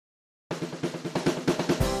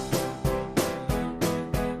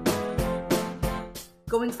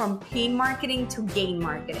going from pain marketing to gain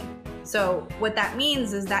marketing. So what that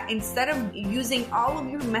means is that instead of using all of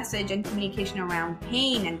your message and communication around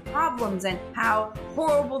pain and problems and how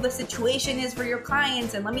horrible the situation is for your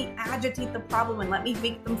clients, and let me agitate the problem and let me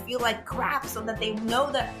make them feel like crap so that they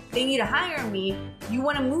know that they need to hire me, you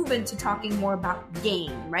want to move into talking more about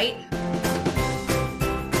gain, right?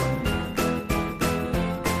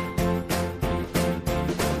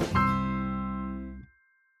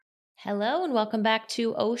 Hello and welcome back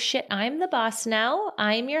to Oh Shit, I'm the Boss Now.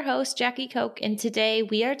 I'm your host, Jackie Koch, and today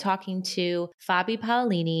we are talking to Fabi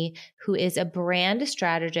Paolini, who is a brand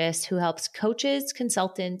strategist who helps coaches,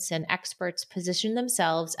 consultants, and experts position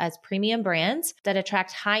themselves as premium brands that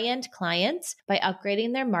attract high-end clients by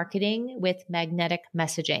upgrading their marketing with magnetic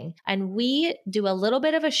messaging. And we do a little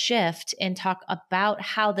bit of a shift and talk about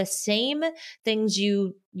how the same things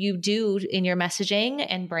you do in your messaging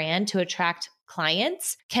and brand to attract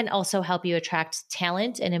clients can also help you attract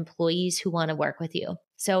talent and employees who want to work with you.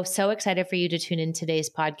 So excited for you to tune in today's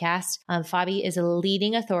podcast. Fabi is a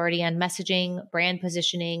leading authority on messaging, brand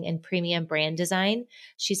positioning, and premium brand design.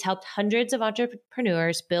 She's helped hundreds of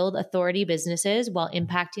entrepreneurs build authority businesses while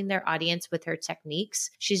impacting their audience with her techniques.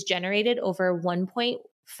 She's generated over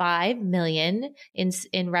 1.5 million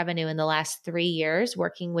in revenue in the last 3 years,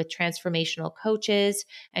 working with transformational coaches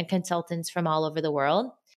and consultants from all over the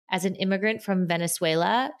world. As an immigrant from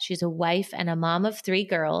Venezuela, she's a wife and a mom of 3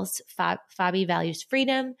 girls. Fabi values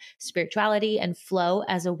freedom, spirituality, and flow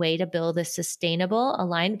as a way to build a sustainable,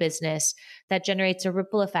 aligned business that generates a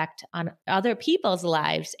ripple effect on other people's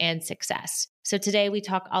lives and success. So today we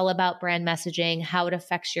talk all about brand messaging, how it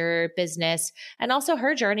affects your business, and also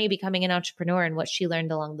her journey becoming an entrepreneur and what she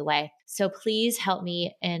learned along the way. So please help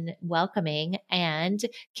me in welcoming and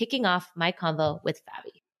kicking off my convo with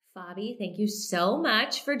Fabi. Fabi, thank you so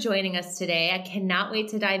much for joining us today. I cannot wait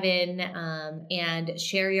to dive in and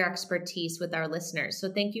share your expertise with our listeners.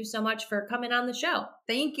 So thank you so much for coming on the show.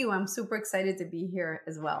 Thank you. I'm super excited to be here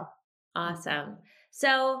as well. Awesome.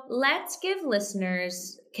 So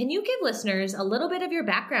can you give listeners a little bit of your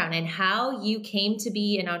background and how you came to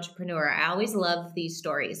be an entrepreneur? I always love these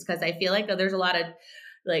stories because I feel like there's a lot of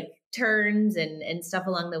turns and stuff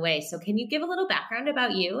along the way. So can you give a little background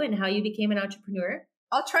about you and how you became an entrepreneur?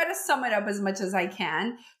 I'll try to sum it up as much as I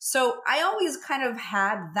can. So I always kind of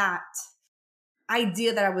had that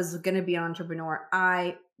idea that I was going to be an entrepreneur.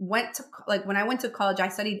 I went to, when I went to college, I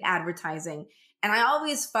studied advertising, and I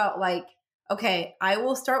always felt like, okay, I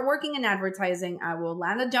will start working in advertising. I will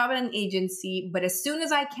land a job at an agency, but as soon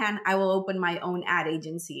as I can, I will open my own ad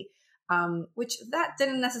agency, which that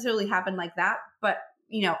didn't necessarily happen like that. But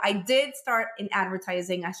I did start in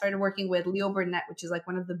advertising. I started working with Leo Burnett, which is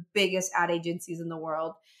one of the biggest ad agencies in the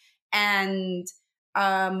world. And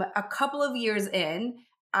a couple of years in,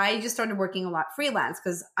 I just started working a lot freelance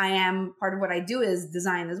because part of what I do is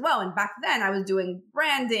design as well. And back then I was doing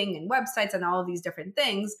branding and websites and all of these different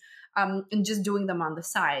things and just doing them on the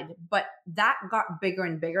side. But that got bigger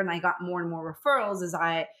and bigger, and I got more and more referrals as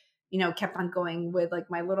I, kept on going with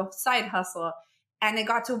my little side hustle. And it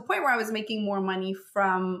got to a point where I was making more money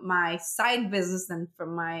from my side business than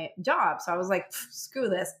from my job. So I was like, screw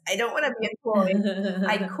this. I don't want to be employed.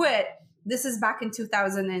 I quit. This is back in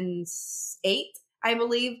 2008, I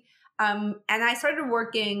believe. And I started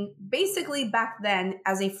working basically back then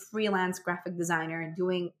as a freelance graphic designer,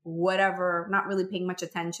 doing whatever, not really paying much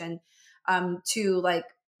attention to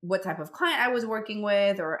what type of client I was working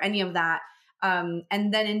with or any of that.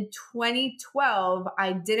 And then in 2012,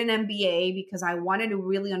 I did an MBA because I wanted to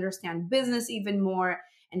really understand business even more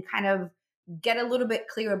and kind of get a little bit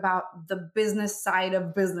clear about the business side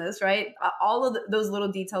of business, right? All of those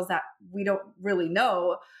little details that we don't really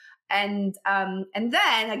know. And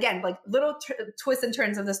then again, little twists and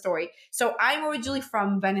turns of the story. So I'm originally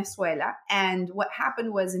from Venezuela. And what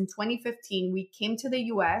happened was in 2015, we came to the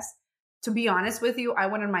US. To be honest with you, I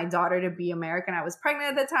wanted my daughter to be American. I was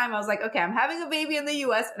pregnant at the time. I was like, okay, I'm having a baby in the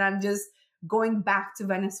US and I'm just going back to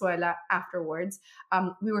Venezuela afterwards.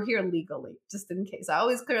 We were here legally, just in case. I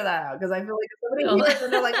always clear that out because I feel like if somebody hears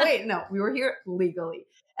and they're like, wait, no, we were here legally.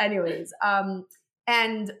 Anyways,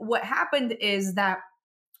 and what happened is that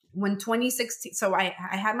when 2016, so I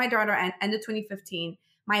had my daughter at end of 2015.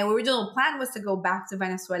 My original plan was to go back to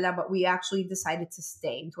Venezuela, but we actually decided to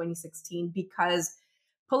stay in 2016 because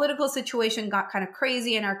political situation got kind of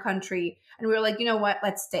crazy in our country. And we were like, you know what,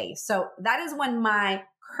 let's stay. So that is when my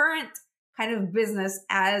current kind of business,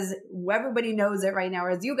 as everybody knows it right now,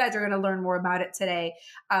 or as you guys are going to learn more about it today,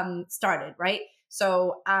 started, right?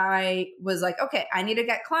 So I was like, okay, I need to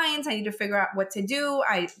get clients. I need to figure out what to do.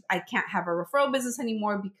 I can't have a referral business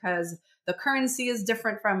anymore because the currency is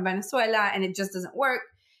different from Venezuela and it just doesn't work.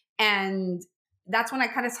 And that's when I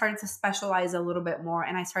kind of started to specialize a little bit more.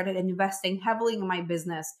 And I started investing heavily in my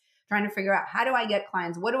business, trying to figure out, how do I get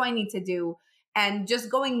clients? What do I need to do? And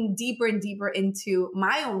just going deeper and deeper into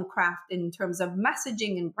my own craft in terms of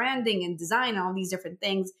messaging and branding and design, and all these different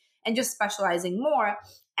things, and just specializing more.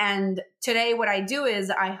 And today what I do is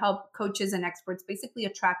I help coaches and experts basically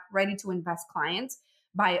attract ready to invest clients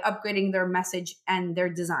by upgrading their message and their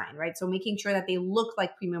design, right? So making sure that they look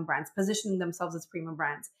like premium brands, positioning themselves as premium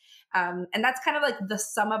brands. And that's kind of like the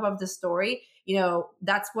sum up of the story.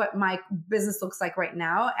 That's what my business looks like right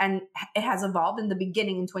now. And it has evolved. In the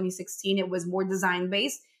beginning, in 2016, it was more design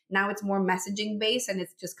based. Now it's more messaging based, and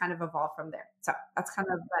it's just kind of evolved from there. So that's kind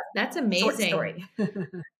of That's the short amazing. story.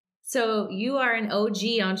 So you are an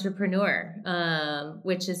OG entrepreneur,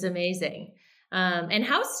 which is amazing. And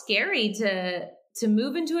how scary to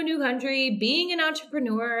move into a new country, being an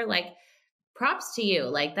entrepreneur, like props to you.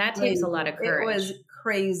 Like that takes a lot of courage. It was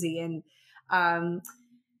crazy. And I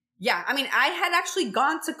had actually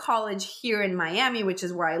gone to college here in Miami, which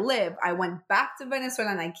is where I live. I went back to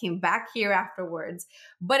Venezuela and I came back here afterwards.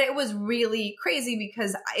 But it was really crazy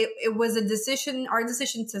because it was a decision. Our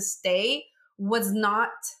decision to stay was not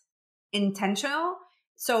intentional.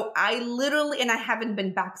 So I haven't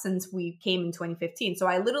been back since we came in 2015. So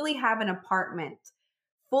I literally have an apartment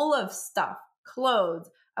full of stuff, clothes,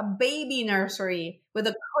 a baby nursery with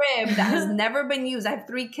a crib that has never been used. I have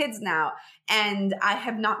 3 kids now, and I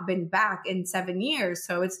have not been back in 7 years.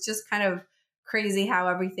 So it's just kind of crazy how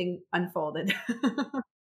everything unfolded.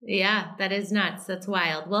 Yeah, that is nuts. That's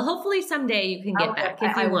wild. Well, hopefully someday you can get back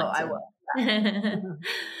if you want to.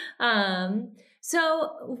 I will. So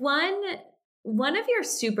one of your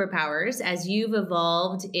superpowers as you've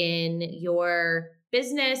evolved in your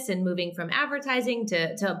business and moving from advertising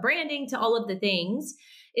to branding to all of the things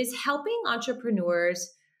is helping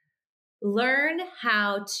entrepreneurs learn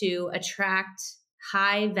how to attract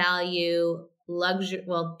high value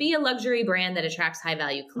be a luxury brand that attracts high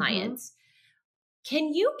value clients.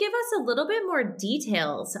 Can you give us a little bit more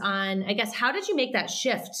details on, I guess, how did you make that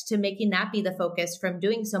shift to making that be the focus from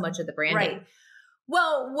doing so much of the branding? Right.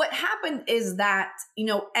 Well, what happened is that,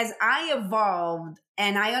 as I evolved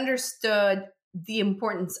and I understood the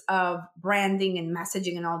importance of branding and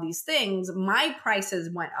messaging and all these things, my prices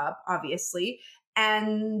went up, obviously.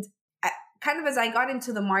 And kind of as I got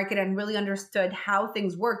into the market and really understood how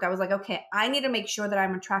things worked, I was like, okay, I need to make sure that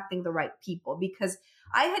I'm attracting the right people, because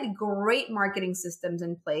I had great marketing systems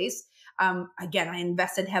in place. Again, I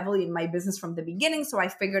invested heavily in my business from the beginning. So I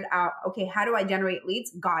figured out, okay, how do I generate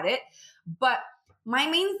leads? Got it. But my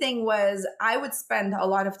main thing was I would spend a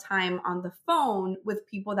lot of time on the phone with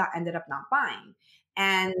people that ended up not buying.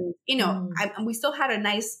 And, we still had a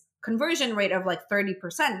nice conversion rate of like 30%,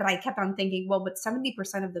 but I kept on thinking, well, but 70%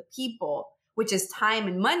 of the people, which is time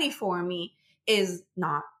and money for me, is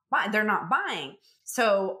not buying. They're not buying.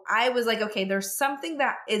 So I was like, okay, there's something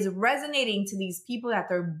that is resonating to these people that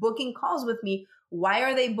they're booking calls with me. Why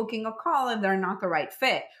are they booking a call if they're not the right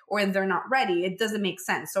fit or if they're not ready? It doesn't make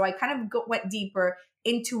sense. So I kind of went deeper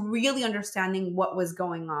into really understanding what was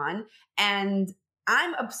going on. And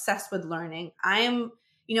I'm obsessed with learning. I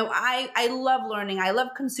love learning. I love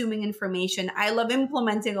consuming information. I love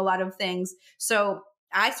implementing a lot of things. So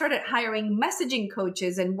I started hiring messaging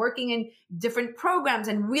coaches and working in different programs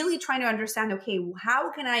and really trying to understand, okay,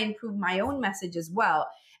 how can I improve my own message as well?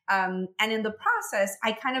 And in the process,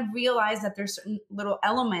 I kind of realized that there's certain little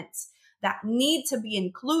elements that need to be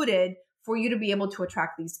included for you to be able to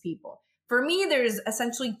attract these people. For me, there's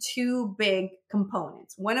essentially 2 big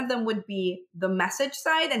components. One of them would be the message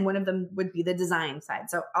side, and one of them would be the design side.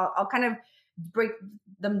 So I'll kind of break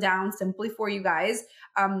them down simply for you guys.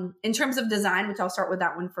 In terms of design, which I'll start with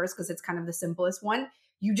that one first because it's kind of the simplest one.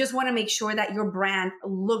 You just want to make sure that your brand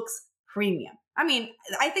looks premium. I mean,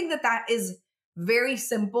 I think that is very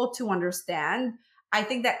simple to understand. I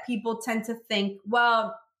think that people tend to think,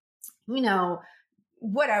 well,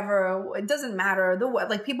 whatever, it doesn't matter.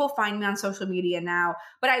 Like people find me on social media now,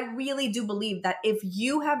 but I really do believe that if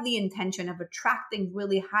you have the intention of attracting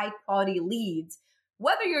really high quality leads,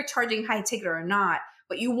 whether you're charging high ticket or not,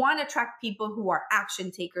 but you want to attract people who are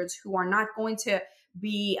action takers, who are not going to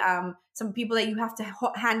be some people that you have to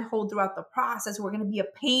handhold throughout the process, who are going to be a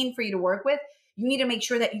pain for you to work with. You need to make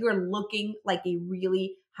sure that you're looking like a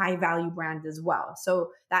really high value brand as well.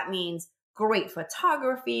 So that means great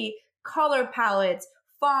photography, color palettes,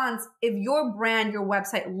 fonts. If your brand, your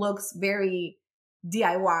website looks very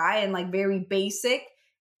DIY and like very basic,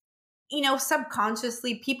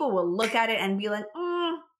 subconsciously people will look at it and be like,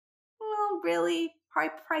 well, really?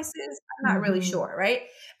 Prices? I'm not really Mm-hmm. sure, right?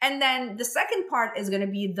 And then the second part is going to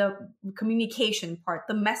be the communication part,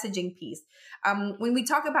 the messaging piece. When we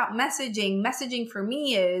talk about messaging for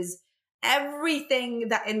me is everything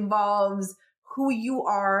that involves who you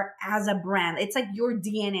are as a brand. It's like your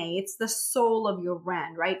DNA. It's the soul of your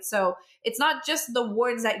brand, right? So it's not just the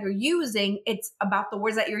words that you're using. It's about the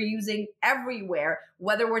words that you're using everywhere,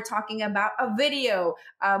 whether we're talking about a video,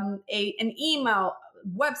 an email,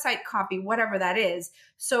 website copy, whatever that is.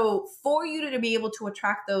 So for you to be able to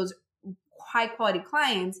attract those high quality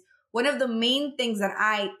clients, one of the main things that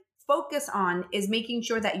I focus on is making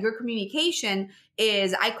sure that your communication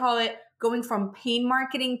is, I call it going from pain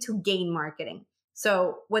marketing to gain marketing.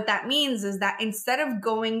 So what that means is that instead of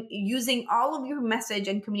using all of your message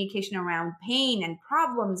and communication around pain and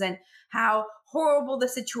problems and how horrible the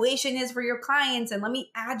situation is for your clients, and let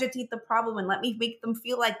me agitate the problem and let me make them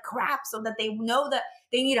feel like crap so that they know that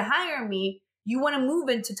they need to hire me, you want to move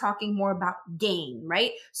into talking more about gain,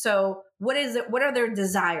 right? So what is it? What are their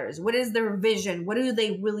desires? What is their vision? What do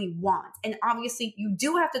they really want? And obviously you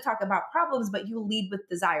do have to talk about problems, but you lead with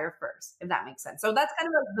desire first, if that makes sense. So that's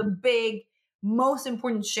kind of the big, most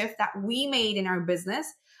important shift that we made in our business.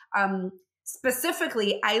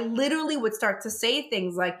 Specifically, I literally would start to say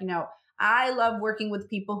things like, I love working with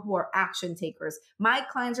people who are action takers. My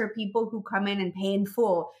clients are people who come in and pay in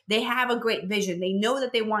full. They have a great vision. They know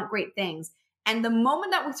that they want great things. And the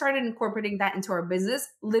moment that we started incorporating that into our business,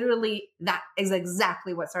 literally that is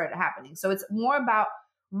exactly what started happening. So it's more about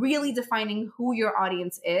really defining who your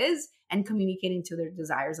audience is and communicating to their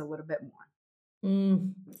desires a little bit more.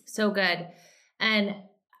 So good. And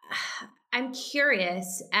I'm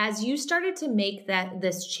curious, as you started to make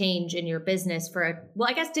this change in your business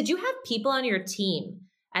I guess, did you have people on your team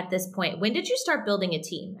at this point? When did you start building a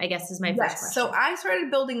team? I guess is my first question. So I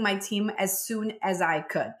started building my team as soon as I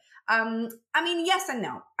could. Yes and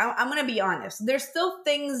no. I'm going to be honest. There's still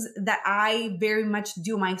things that I very much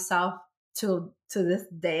do myself to this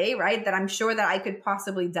day, right? That I'm sure that I could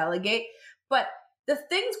possibly delegate. But the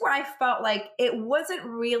things where I felt like it wasn't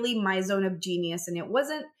really my zone of genius and it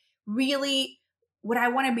wasn't really what I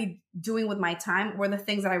want to be doing with my time were the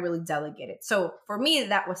things that I really delegated. So for me,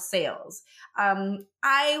 that was sales.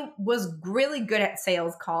 I was really good at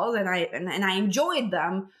sales calls and I enjoyed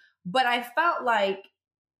them, but I felt like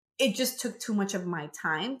it just took too much of my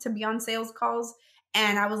time to be on sales calls.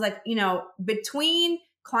 And I was like, between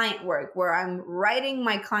client work where I'm writing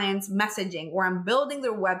my clients messaging or I'm building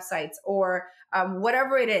their websites or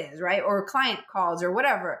whatever it is, right? Or client calls or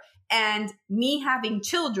whatever. And me having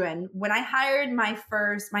children, when I hired my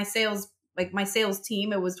sales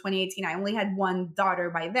team, it was 2018. I only had one daughter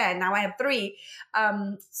by then. Now I have three.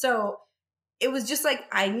 So it was just like,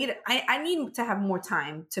 I need to have more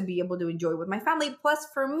time to be able to enjoy with my family. Plus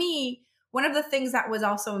for me, one of the things that was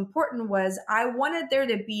also important was I wanted there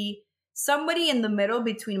to be somebody in the middle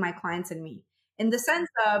between my clients and me, in the sense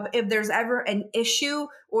of if there's ever an issue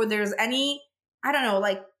or there's any, I don't know,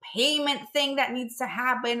 like payment thing that needs to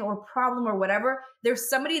happen or problem or whatever, there's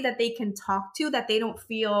somebody that they can talk to that they don't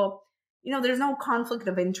feel, there's no conflict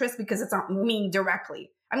of interest because it's not me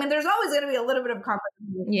directly. I mean, there's always going to be a little bit of conflict.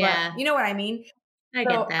 Yeah. But you know what I mean? I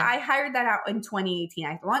get that. I hired that out in 2018.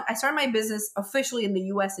 I started my business officially in the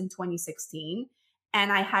US in 2016. And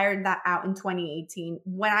I hired that out in 2018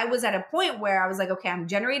 when I was at a point where I was like, okay, I'm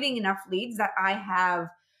generating enough leads that I have,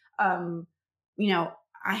 I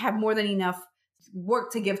have more than enough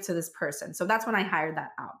work to give to this person. So that's when I hired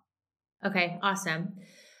that out. Okay, awesome.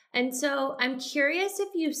 And so I'm curious if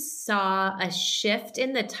you saw a shift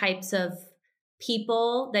in the types of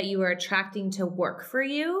people that you were attracting to work for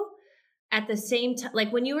you at the same time.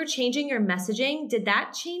 Like when you were changing your messaging, did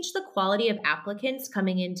that change the quality of applicants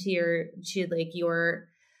coming into your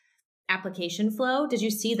application flow? Did you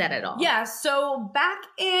see that at all? Yeah. So back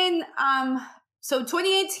in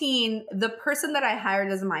 2018, the person that I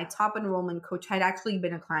hired as my top enrollment coach had actually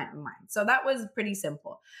been a client of mine. So that was pretty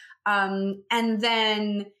simple. And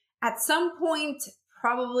then at some point,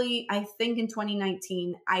 probably I think in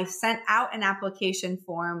 2019, I sent out an application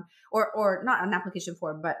form or not an application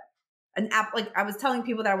form, but an app. Like I was telling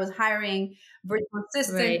people that I was hiring virtual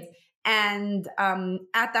assistants. Right. And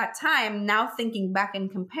at that time, now thinking back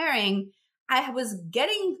and comparing, I was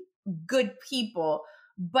getting good people.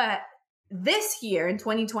 But this year in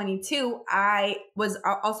 2022, I was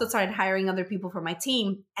also started hiring other people for my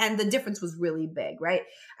team. And the difference was really big, right?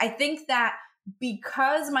 I think that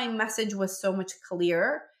because my message was so much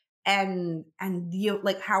clearer and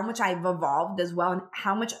like how much I've evolved as well, and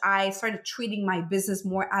how much I started treating my business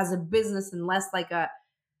more as a business and less like a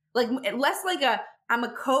like less like I'm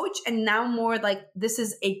a coach, and now more like this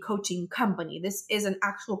is a coaching company. This is an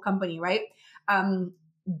actual company, right?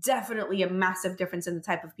 Definitely a massive difference in the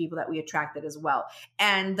type of people that we attracted as well.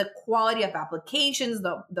 And the quality of applications,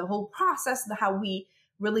 the whole process, how we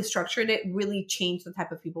really structured it really changed the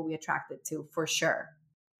type of people we attracted to, for sure.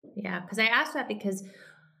 Yeah, because I asked that because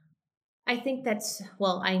I think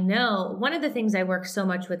I know one of the things I work so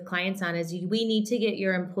much with clients on is we need to get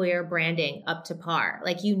your employer branding up to par.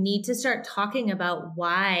 Like you need to start talking about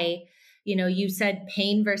why, you said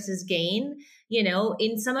pain versus gain,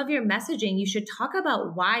 in some of your messaging, you should talk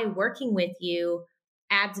about why working with you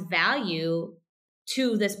adds value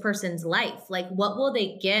to this person's life. Like what will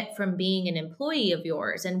they get from being an employee of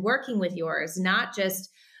yours and working with yours, not just,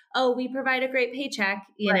 oh, we provide a great paycheck,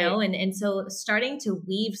 Right. and so starting to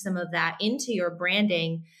weave some of that into your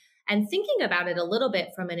branding and thinking about it a little bit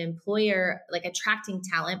from an employer, like attracting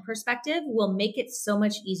talent perspective, will make it so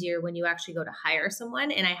much easier when you actually go to hire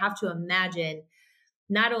someone. And I have to imagine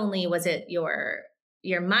not only was it your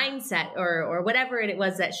mindset or whatever it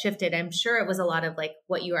was that shifted, I'm sure it was a lot of like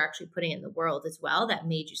what you were actually putting in the world as well that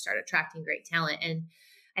made you start attracting great talent. And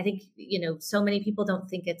I think, so many people don't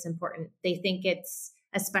think it's important. They think it's,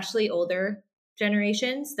 especially older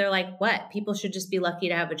generations, they're like, what? People should just be lucky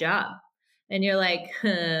to have a job. And you're like,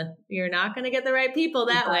 you're not going to get the right people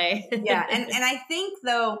that way. Yeah. And I think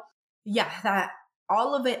though, yeah, that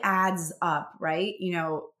all of it adds up, right?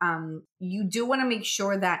 You do want to make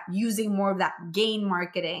sure that using more of that gain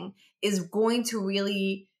marketing is going to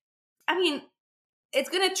really, I mean, it's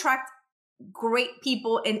going to attract great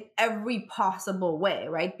people in every possible way,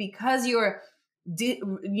 right? Because you're,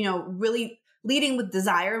 really leading with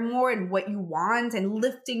desire more and what you want and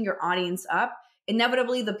lifting your audience up.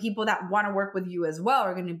 Inevitably, the people that want to work with you as well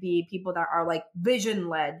are going to be people that are like vision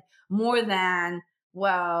led more than,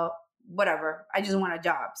 well, whatever, I just want a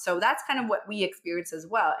job. So that's kind of what we experience as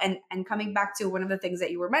well. And coming back to one of the things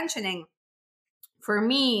that you were mentioning, for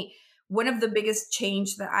me, one of the biggest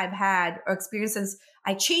change that I've had or experienced since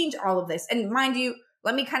I changed all of this, and mind you,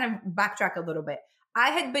 let me kind of backtrack a little bit. I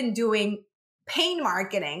had been doing pain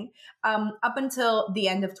marketing up until the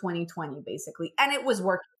end of 2020, basically, and it was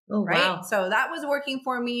working. Oh, right? wow. So that was working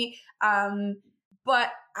for me.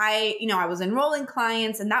 But I was enrolling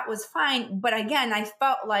clients and that was fine. But again, I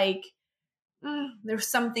felt like there's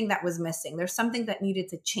something that was missing. There's something that needed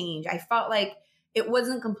to change. I felt like it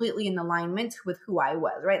wasn't completely in alignment with who I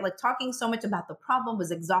was, right? Like talking so much about the problem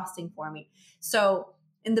was exhausting for me. So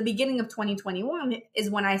in the beginning of 2021 is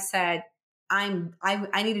when I said,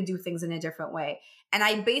 I need to do things in a different way. And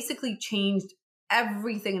I basically changed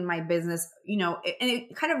everything in my business, and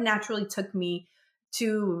it kind of naturally took me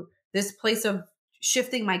to this place of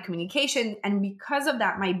shifting my communication. And because of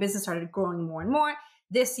that, my business started growing more and more.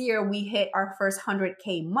 This year we hit our first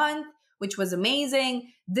 100K month, which was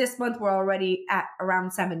amazing. This month we're already at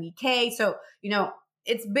around 70K. So,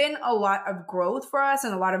 it's been a lot of growth for us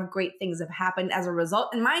and a lot of great things have happened as a result.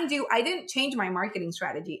 And mind you, I didn't change my marketing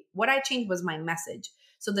strategy. What I changed was my message.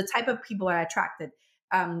 So the type of people I attracted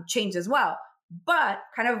changed as well. But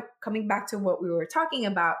kind of coming back to what we were talking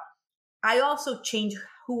about, I also changed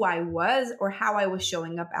who I was or how I was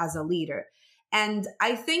showing up as a leader. And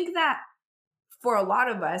I think that for a lot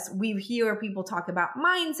of us, we hear people talk about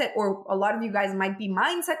mindset, or a lot of you guys might be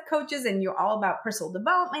mindset coaches and you're all about personal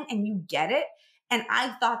development and you get it. And I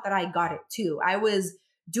thought that I got it too. I was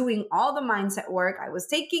doing all the mindset work. I was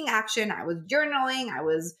taking action. I was journaling. I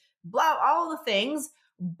was all the things,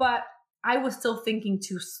 but I was still thinking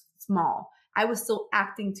too small. I was still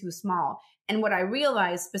acting too small. And what I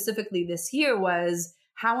realized specifically this year was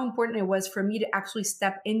how important it was for me to actually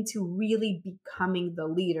step into really becoming the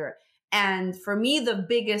leader. And for me, the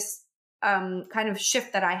biggest kind of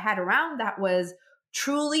shift that I had around that was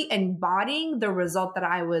truly embodying the result that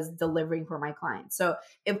I was delivering for my clients. So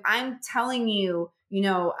if I'm telling you,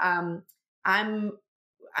 I'm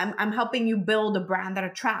helping you build a brand that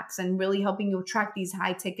attracts and really helping you attract these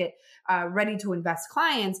high ticket, ready to invest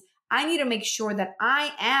clients, I need to make sure that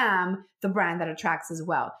I am the brand that attracts as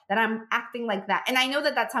well, that I'm acting like that. And I know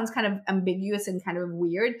that that sounds kind of ambiguous and kind of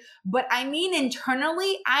weird, but I mean,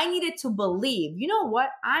 internally, I needed to believe, you know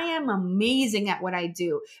what? I am amazing at what I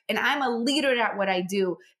do. And I'm a leader at what I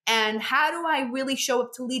do. And how do I really show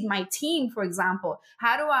up to lead my team, for example?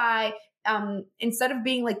 How do I, instead of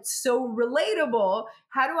being like so relatable,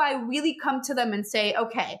 how do I really come to them and say,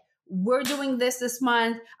 okay, we're doing this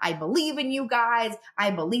month. I believe in you guys. I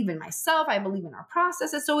believe in myself. I believe in our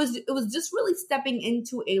processes. So it was just really stepping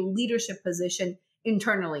into a leadership position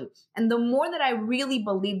internally. And the more that I really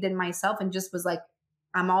believed in myself and just was like,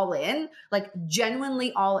 I'm all in, like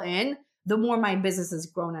genuinely all in, the more my business has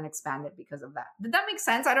grown and expanded because of that. Did that make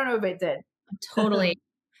sense? I don't know if it did. Totally.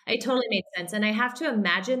 It totally made sense. And I have to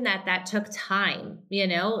imagine that that took time,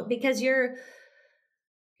 because you're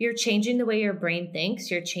changing the way your brain thinks.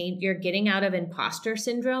 You're getting out of imposter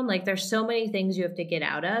syndrome. Like there's so many things you have to get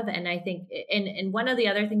out of. And I think, and one of the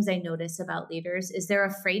other things I notice about leaders is they're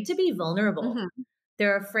afraid to be vulnerable. Mm-hmm.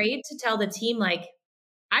 They're afraid to tell the team, like,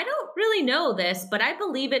 I don't really know this, but I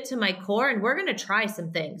believe it to my core and we're going to try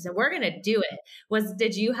some things and we're going to do it.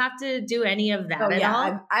 Did you have to do any of that at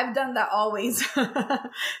all? I've done that always.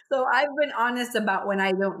 So I've been honest about when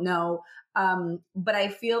I don't know. But I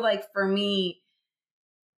feel like for me,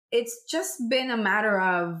 it's just been a matter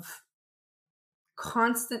of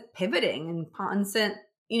constant pivoting and constant,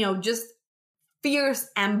 just fierce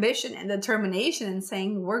ambition and determination and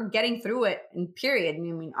saying we're getting through it, and period.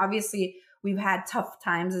 And I mean, obviously we've had tough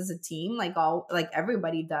times as a team, like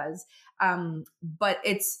everybody does. But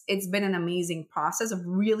it's been an amazing process of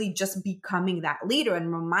really just becoming that leader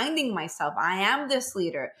and reminding myself I am this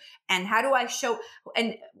leader. And how do I show,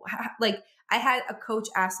 and like, I had a coach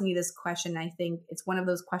ask me this question. I think it's one of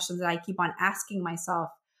those questions that I keep on asking myself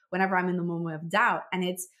whenever I'm in the moment of doubt. And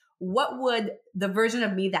it's, what would the version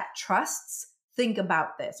of me that trusts think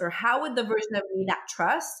about this? Or how would the version of me that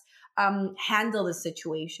trusts handle the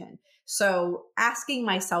situation? So asking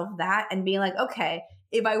myself that and being like, okay,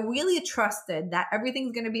 if I really trusted that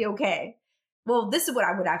everything's going to be okay, well, this is what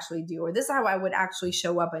I would actually do, or this is how I would actually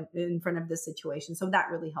show up in front of this situation. So that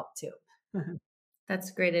really helped too.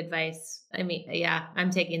 That's great advice. I mean, yeah,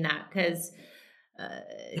 I'm taking that because,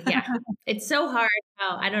 yeah, it's so hard.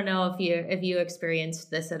 I don't know if you experienced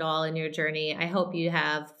this at all in your journey. I hope you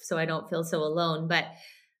have, so I don't feel so alone. But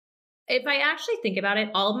if I actually think about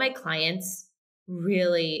it, all of my clients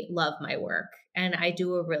really love my work and I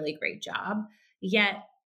do a really great job. Yet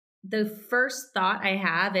the first thought I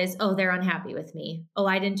have is, oh, they're unhappy with me. Oh,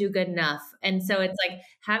 I didn't do good enough. And so it's like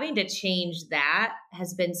having to change that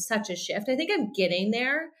has been such a shift. I think I'm getting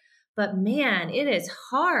there, but man, it is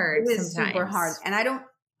hard. It is sometimes. super hard. And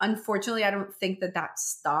unfortunately, I don't think that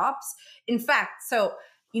stops. In fact, so,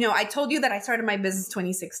 I told you that I started my business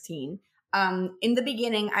 2016. In the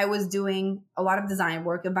beginning, I was doing a lot of design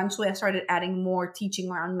work. Eventually, I started adding more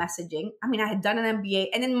teaching around messaging. I mean, I had done an MBA,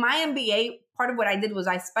 and in my MBA, part of what I did was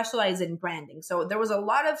I specialized in branding. So there was a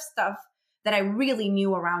lot of stuff that I really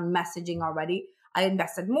knew around messaging already. I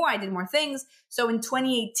invested more, I did more things. So in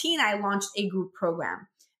 2018, I launched a group program.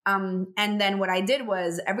 And then what I did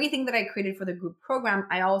was everything that I created for the group program,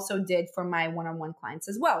 I also did for my one-on-one clients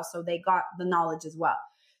as well. So they got the knowledge as well.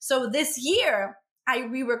 So this year, I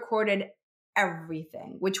re-recorded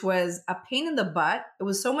everything, which was a pain in the butt. It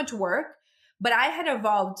was so much work, but I had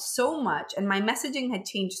evolved so much and my messaging had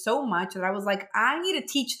changed so much that I was like, I need to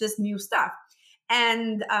teach this new stuff.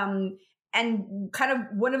 And kind of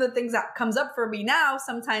one of the things that comes up for me now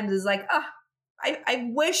sometimes is like, I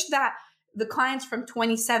wish that the clients from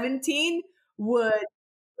 2017 would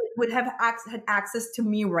have had access to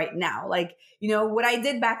me right now. Like, what I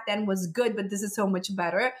did back then was good, but this is so much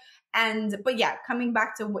better. But yeah, coming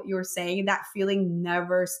back to what you were saying, that feeling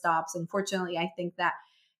never stops. Unfortunately, I think that,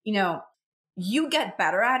 you get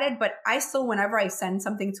better at it, but I still, whenever I send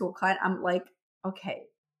something to a client, I'm like, okay,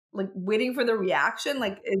 like waiting for the reaction.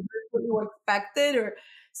 Like, is this what you expected? Or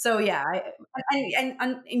so, yeah.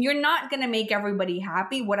 And you're not going to make everybody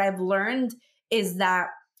happy. What I've learned is that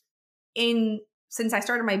since I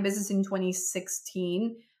started my business in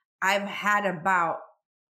 2016, I've had about,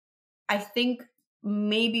 I think,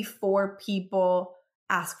 maybe 4 people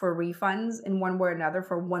ask for refunds in one way or another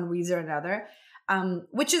for one reason or another,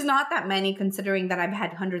 which is not that many considering that I've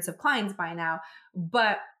had hundreds of clients by now.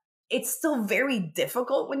 But it's still very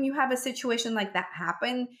difficult when you have a situation like that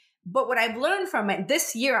happen. But what I've learned from it,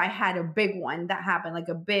 this year I had a big one that happened, like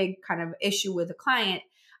a big kind of issue with a client,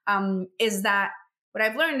 is that what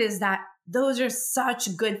I've learned is that those are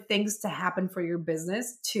such good things to happen for your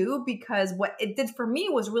business too, because what it did for me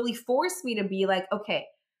was really force me to be like, okay,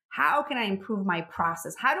 how can I improve my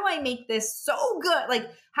process? How do I make this so good? Like,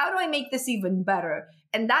 how do I make this even better?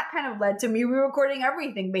 And that kind of led to me re-recording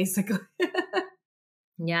everything, basically.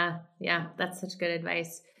 Yeah. That's such good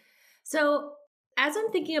advice. So as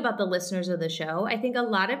I'm thinking about the listeners of the show, I think a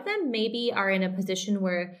lot of them maybe are in a position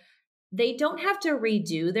where they don't have to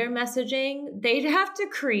redo their messaging. They'd have to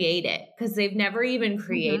create it because they've never even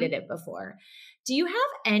created it before. Do you have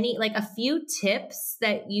a few tips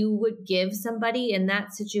that you would give somebody in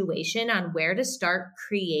that situation on where to start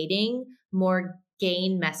creating more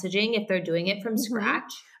gain messaging if they're doing it from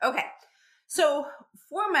scratch? Okay. So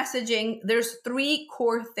for messaging, there's 3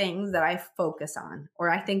 core things that I focus on, or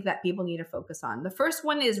I think that people need to focus on. The first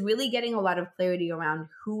one is really getting a lot of clarity around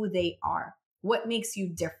who they are. What makes you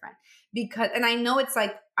different? Because, and I know it's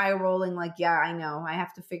like eye rolling, like, yeah, I know I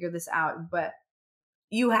have to figure this out, but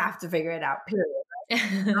you have to figure it out, period.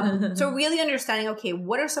 So really understanding, okay,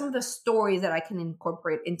 what are some of the stories that I can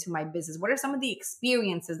incorporate into my business? What are some of the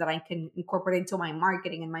experiences that I can incorporate into my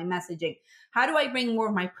marketing and my messaging? How do I bring more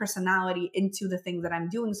of my personality into the things that I'm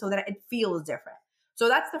doing so that it feels different? So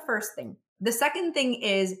that's the first thing. The second thing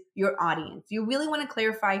is your audience. You really want to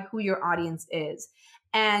clarify who your audience is.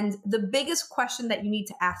 And the biggest question that you need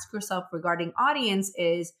to ask yourself regarding audience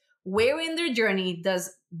is, where in their journey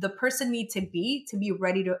does the person need to be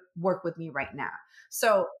ready to work with me right now?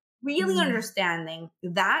 So really understanding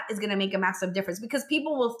that is going to make a massive difference, because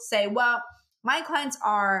people will say, well, my clients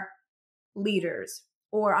are leaders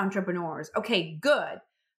or entrepreneurs. Okay, good.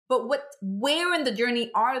 But where in the journey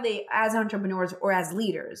are they as entrepreneurs or as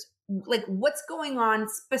leaders? Like, what's going on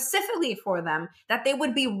specifically for them that they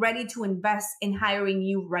would be ready to invest in hiring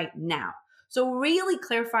you right now? So really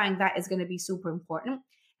clarifying that is going to be super important.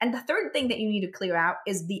 And the third thing that you need to clear out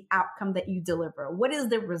is the outcome that you deliver. What is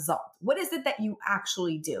the result? What is it that you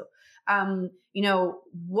actually do? Why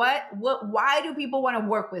do people want to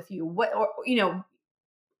work with you? What's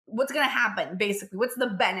going to happen, basically? What's the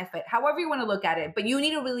benefit? However you want to look at it. But you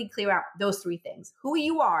need to really clear out those 3 things: who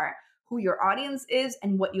you are, who your audience is,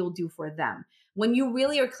 and what you'll do for them. When you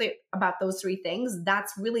really are clear about those 3 things,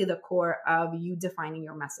 that's really the core of you defining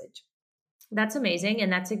your message. That's amazing.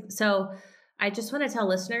 And so I just want to tell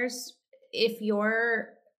listeners,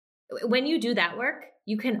 when you do that work,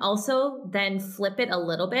 you can also then flip it a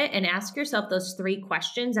little bit and ask yourself those 3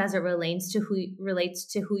 questions as it relates to who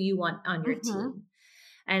you want on your team.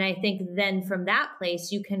 And I think then from that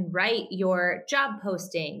place, you can write your job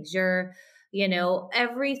postings,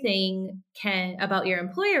 everything about your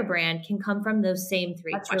employer brand can come from those same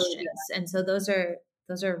 3 questions. Really, and so those are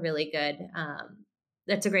really good.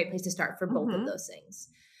 That's a great place to start for both of those things.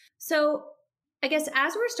 So I guess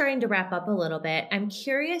as we're starting to wrap up a little bit, I'm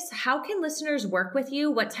curious, how can listeners work with you?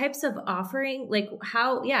 What types of offering,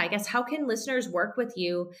 how can listeners work with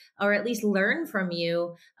you, or at least learn from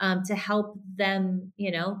you to help them,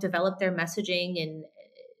 develop their messaging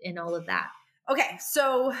and all of that? Okay.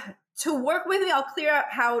 So to work with me, I'll clear out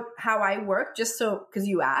how I work, just because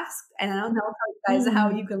you asked, and I'll tell you guys how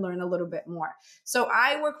you can learn a little bit more. So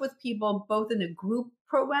I work with people both in a group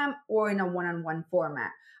program or in a one-on-one format.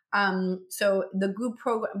 So the group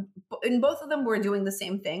program, in both of them, we're doing the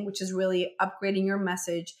same thing, which is really upgrading your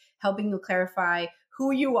message, helping you clarify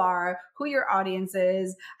who you are, who your audience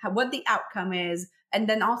is, what the outcome is, and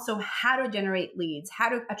then also how to generate leads, how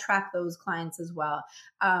to attract those clients as well.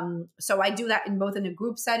 So I do that in both in a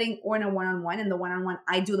group setting or in a one-on-one. In the one-on-one,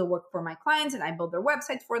 I do the work for my clients and I build their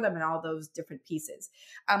websites for them and all those different pieces.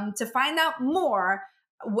 To find out more,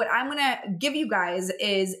 what I'm going to give you guys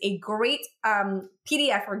is a great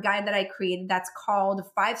PDF or guide that I created that's called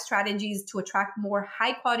 5 Strategies to Attract More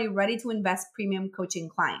High Quality, Ready to Invest Premium Coaching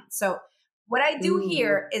Clients. So what I do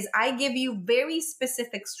here is I give you very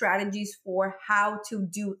specific strategies for how to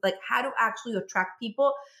actually attract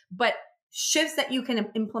people, but shifts that you can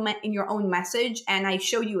implement in your own message. And I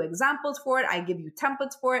show you examples for it. I give you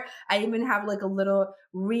templates for it. I even have a little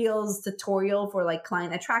Reels tutorial for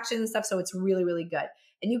client attraction and stuff. So it's really, really good.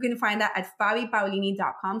 And you can find that at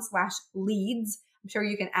fabipaolini.com/leads. I'm sure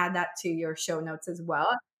you can add that to your show notes as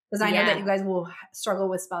well, because I know that you guys will struggle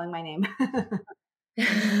with spelling my name.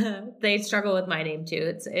 They struggle with my name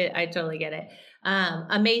too. I totally get it.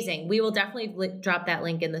 Amazing. We will definitely drop that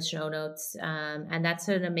link in the show notes. And that's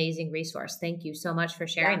an amazing resource. Thank you so much for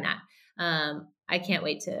sharing that. I can't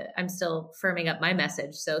wait I'm still firming up my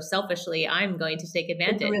message. So selfishly, I'm going to take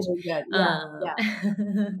advantage. It's really good. Yeah.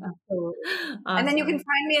 Absolutely. Awesome. And then you can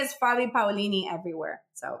find me as Fabi Paolini everywhere.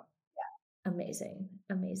 So Amazing.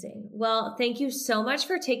 Well, thank you so much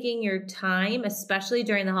for taking your time, especially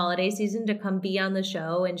during the holiday season, to come be on the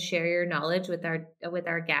show and share your knowledge with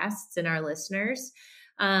our guests and our listeners.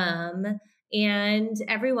 And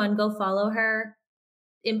everyone, go follow her,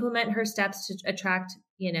 implement her steps to attract,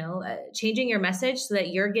 changing your message so that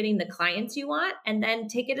you're getting the clients you want, and then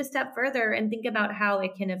take it a step further and think about how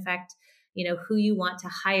it can affect, who you want to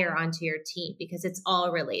hire onto your team, because it's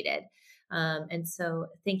all related. And so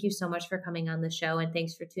thank you so much for coming on the show, and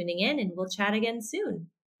thanks for tuning in, and we'll chat again soon.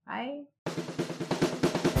 Bye.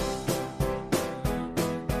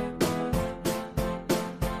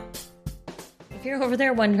 If you're over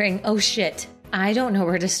there wondering, oh shit, I don't know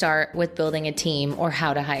where to start with building a team or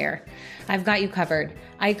how to hire. I've got you covered.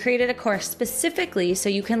 I created a course specifically so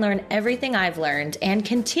you can learn everything I've learned and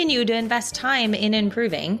continue to invest time in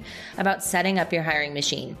improving about setting up your hiring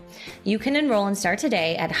machine. You can enroll and start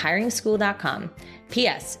today at hiringschool.com.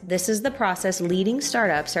 P.S. This is the process leading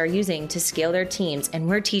startups are using to scale their teams, and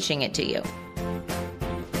we're teaching it to you.